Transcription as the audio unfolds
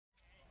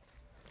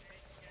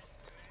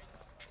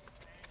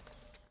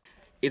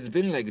It's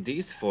been like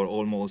this for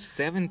almost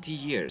 70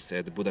 years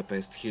at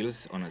Budapest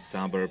Hills on the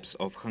suburbs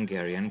of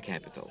Hungarian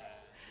capital.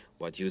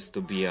 What used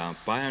to be a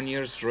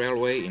pioneer's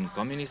railway in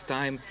communist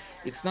time,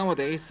 it's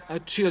nowadays a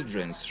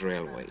children's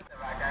railway.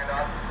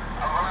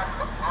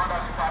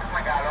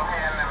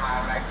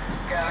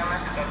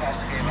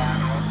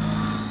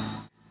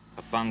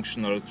 A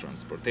functional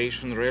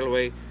transportation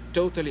railway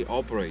totally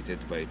operated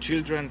by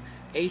children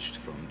aged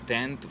from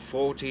 10 to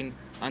 14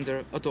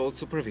 under adult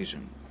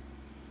supervision.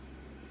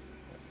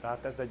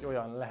 Tehát ez egy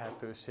olyan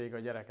lehetőség a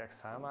gyerekek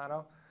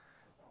számára,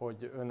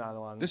 hogy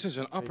önállóan This is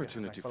an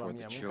opportunity végeznek for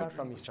valamilyen the munkát,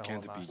 children ami which sehol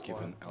can't be máshol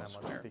given nem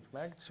elsewhere. adatik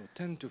meg, So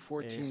 10 to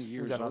 14 és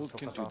years old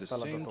can ugyanazokat do a the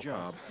same job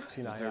feladatokat as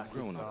their csinálják itt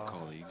grown-up a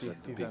colleagues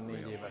at the big 10-14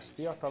 railway. éves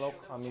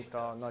fiatalok, amit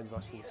a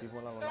nagyvasúti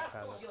vonalon a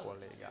felnőtt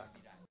kollégák.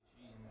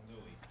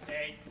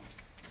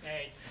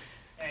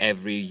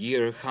 Every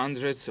year,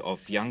 hundreds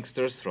of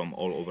youngsters from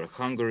all over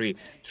Hungary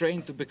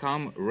train to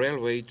become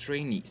railway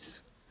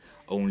trainees.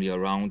 Only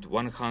around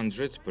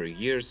 100 per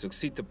year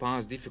succeed to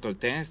pass difficult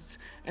tests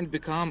and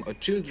become a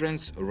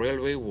children's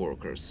railway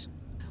workers.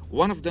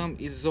 One of them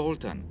is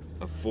Zoltan,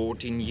 a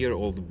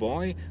 14-year-old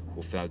boy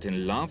who fell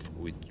in love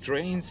with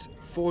trains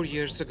 4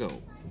 years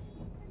ago.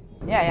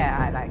 Yeah,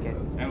 I like it.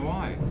 And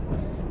why?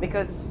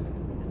 Because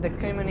the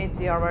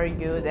community are very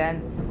good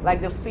and like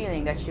the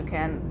feeling that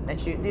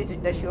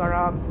you are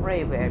a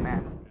railway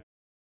man.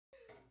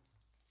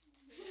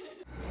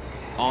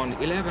 On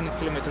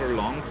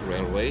 11-kilometer-long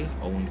railway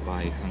owned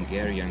by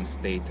Hungarian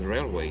State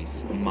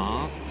Railways,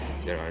 MÁV,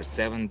 there are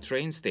 7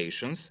 train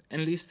stations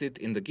and listed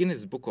in the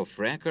Guinness Book of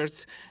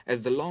Records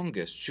as the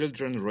longest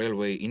children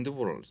railway in the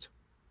world.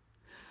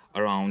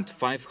 Around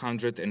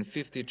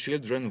 550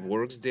 children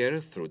works there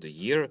through the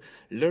year,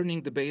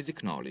 learning the basic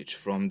knowledge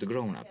from the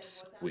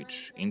grown-ups,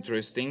 which,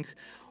 interesting,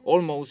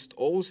 almost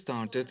all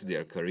started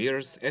their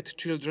careers at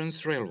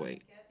Children's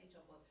Railway.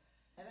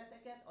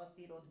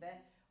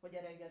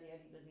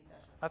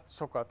 Hát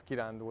sokat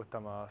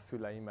kirándultam a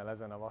szüleimmel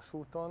ezen a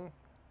vasúton,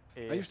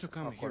 és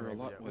akkor még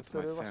ugye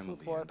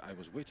úttörővasút volt,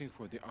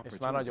 és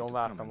már nagyon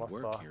vártam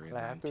azt a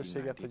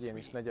lehetőséget, hogy én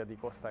is 4.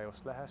 osztályos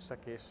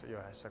lehessek, és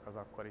jöhessek az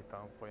akkori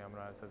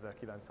tanfolyamra, ez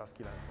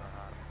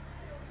 1993.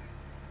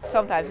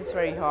 Sometimes it's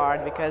very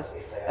hard because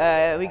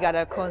we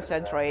gotta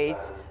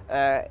concentrate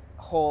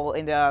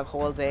in the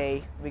whole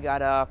day. We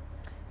gotta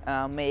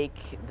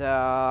make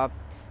the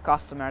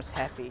customers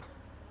happy.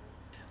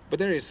 But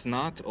there is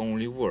not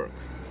only work.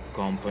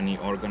 Company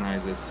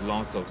organizes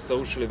lots of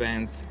social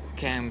events,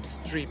 camps,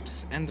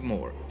 trips and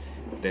more.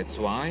 That's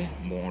why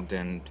more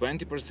than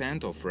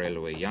 20% of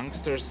railway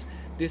youngsters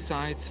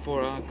decides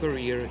for a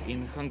career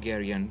in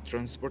Hungarian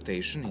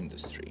transportation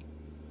industry.